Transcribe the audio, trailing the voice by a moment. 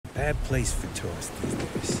Bad place for tourists these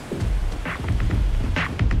days.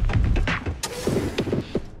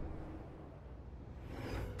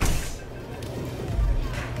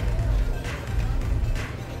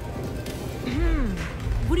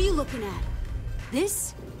 What are you looking at?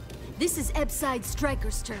 This? This is Ebside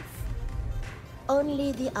Striker's turf.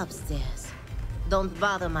 Only the upstairs. Don't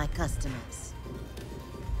bother my customers.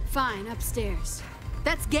 Fine, upstairs.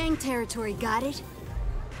 That's gang territory, got it?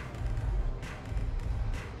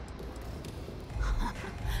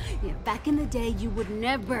 Yeah, back in the day, you would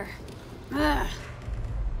never. Ugh. Yeah,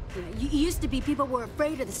 you used to be people were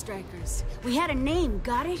afraid of the Strikers. We had a name,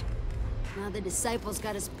 got it? Now the disciples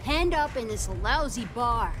got us penned up in this lousy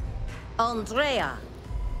bar. Andrea!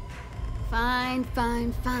 Fine,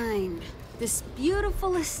 fine, fine. This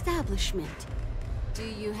beautiful establishment. Do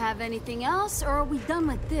you have anything else, or are we done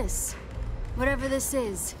with this? Whatever this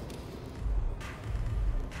is.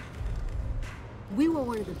 We were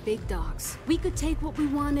one of the big dogs. We could take what we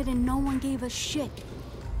wanted and no one gave us shit.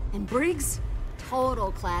 And Briggs?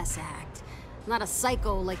 Total class act. Not a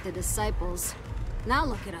psycho like the disciples. Now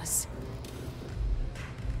look at us.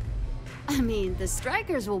 I mean, the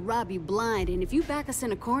Strikers will rob you blind, and if you back us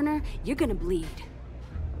in a corner, you're gonna bleed.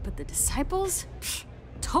 But the disciples? Pfft,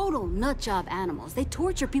 total nutjob animals. They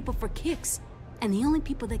torture people for kicks. And the only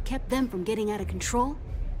people that kept them from getting out of control?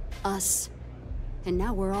 Us. And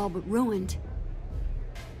now we're all but ruined.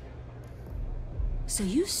 So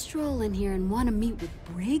you stroll in here and want to meet with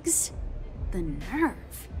Briggs? The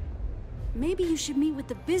nerve. Maybe you should meet with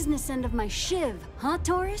the business end of my shiv, huh,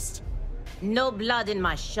 tourist? No blood in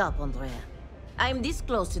my shop, Andrea. I'm this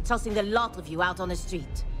close to tossing the lot of you out on the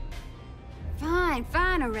street. Fine,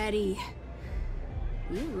 fine already.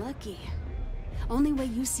 You're lucky. Only way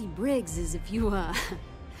you see Briggs is if you,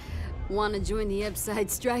 want to join the Ebside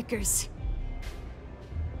Strikers.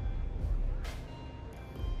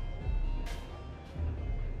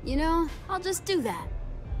 You know, I'll just do that.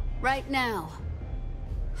 Right now.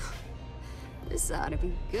 This ought to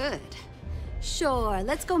be good. Sure,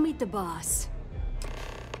 let's go meet the boss.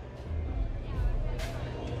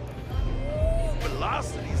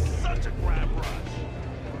 Velocity's such a grab rush.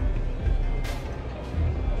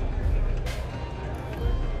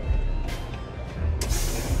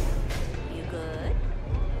 You good?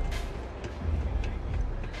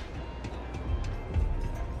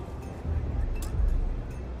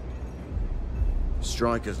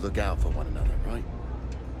 Strikers look out for one another, right?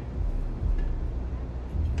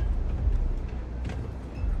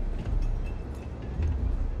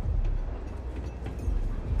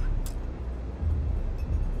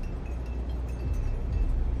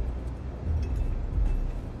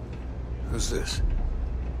 Who's this?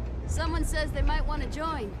 Someone says they might want to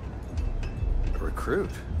join. A recruit?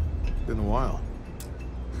 Been a while.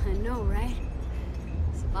 I know, right?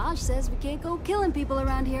 Savage says we can't go killing people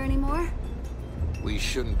around here anymore. We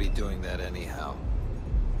shouldn't be doing that anyhow.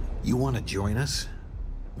 You want to join us?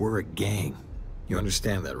 We're a gang. You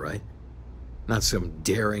understand that, right? Not some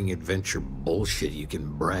daring adventure bullshit you can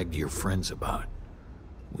brag to your friends about.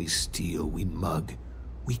 We steal, we mug,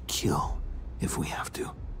 we kill, if we have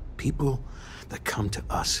to. People that come to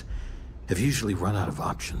us have usually run out of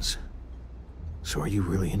options. So are you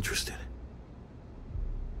really interested?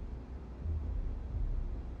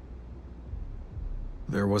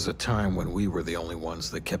 There was a time when we were the only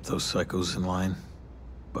ones that kept those psychos in line,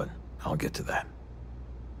 but I'll get to that.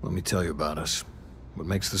 Let me tell you about us. What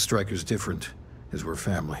makes the Strikers different is we're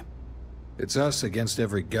family. It's us against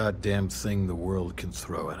every goddamn thing the world can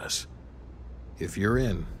throw at us. If you're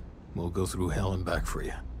in, we'll go through hell and back for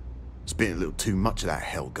you. It's been a little too much of that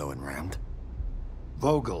hell going round.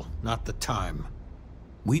 Vogel, not the time.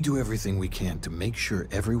 We do everything we can to make sure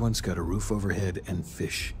everyone's got a roof overhead and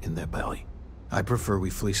fish in their belly. I prefer we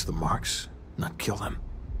fleece the marks, not kill them.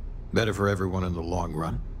 Better for everyone in the long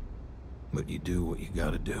run. But you do what you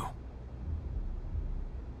gotta do.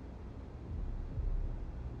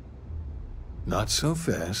 Not so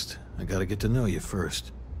fast. I gotta get to know you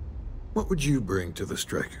first. What would you bring to the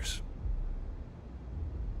Strikers?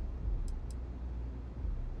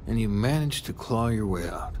 And you managed to claw your way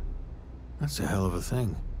out. That's a hell of a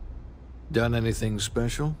thing. Done anything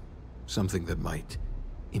special? Something that might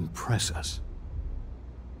impress us?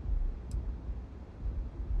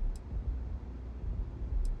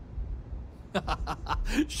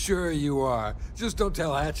 Sure you are. Just don't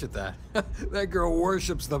tell Hatchet that. That girl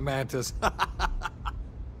worships the mantis.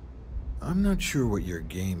 I'm not sure what your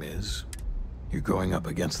game is. You're going up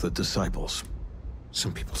against the disciples.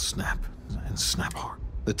 Some people snap, and snap hard.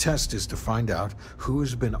 The test is to find out who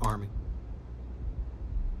has been arming.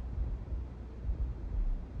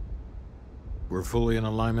 We're fully in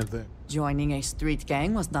alignment there. Joining a street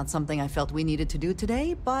gang was not something I felt we needed to do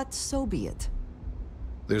today, but so be it.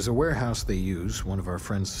 There's a warehouse they use. One of our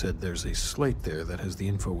friends said there's a slate there that has the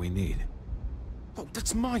info we need. Oh,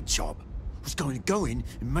 that's my job. I was going to go in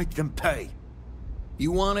and make them pay.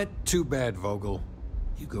 You want it? Too bad, Vogel.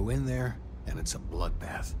 You go in there, and it's a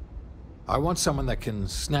bloodbath. I want someone that can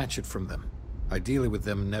snatch it from them. Ideally with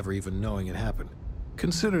them never even knowing it happened.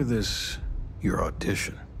 Consider this your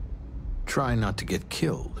audition. Try not to get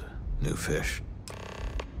killed, new fish.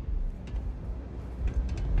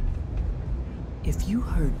 If you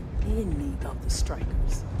hurt any of the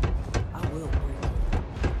strikers, I will bring you.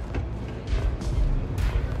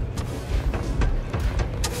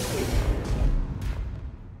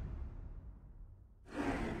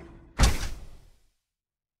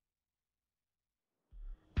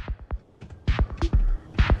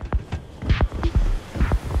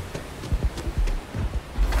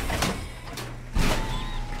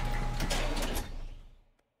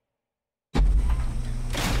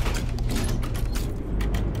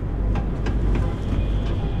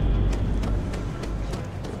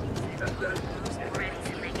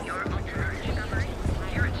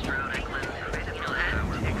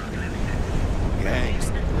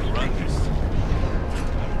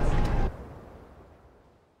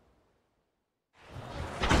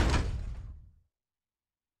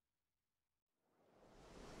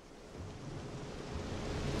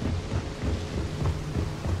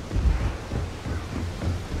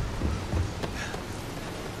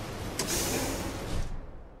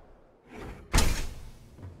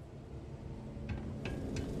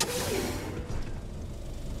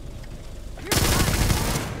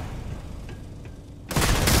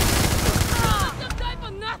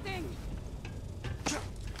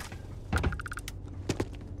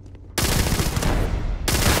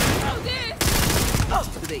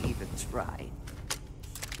 Do they even try?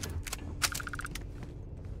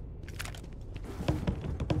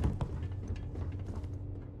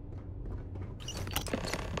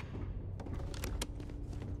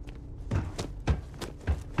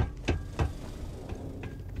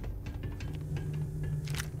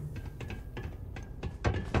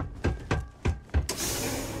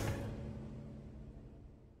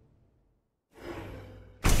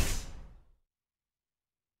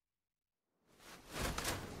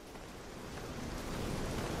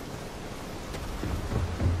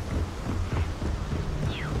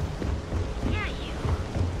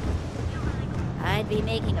 I'd be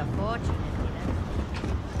making a fortune if you didn't.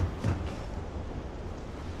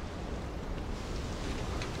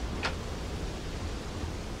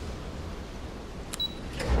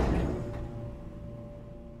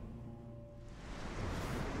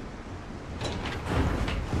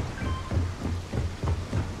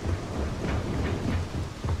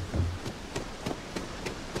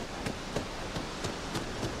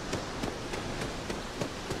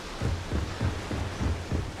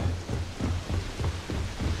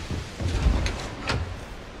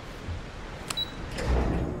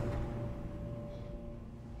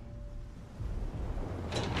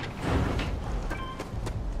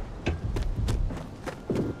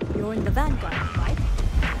 You're in the vanguard, right?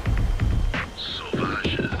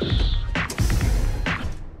 Sauvages.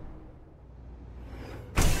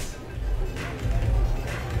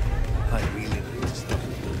 I really need to stop.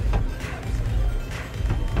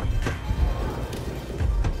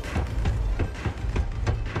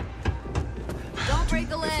 Don't break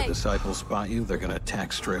the If leg. the disciples spot you, they're gonna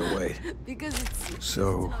attack straight away. Because it's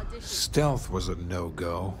So, an audition. stealth was a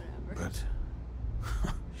no-go, but...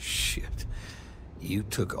 shit. You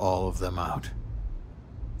took all of them out.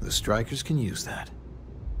 The strikers can use that.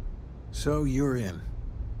 So you're in.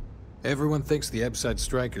 Everyone thinks the Ebside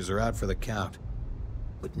strikers are out for the count.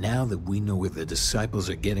 But now that we know where the disciples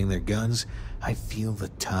are getting their guns, I feel the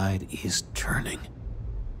tide is turning.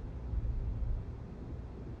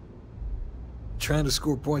 Trying to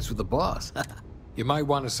score points with the boss. You might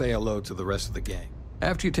want to say hello to the rest of the gang.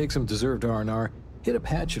 After you take some deserved R&R, hit up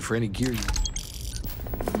Hatchet for any gear you...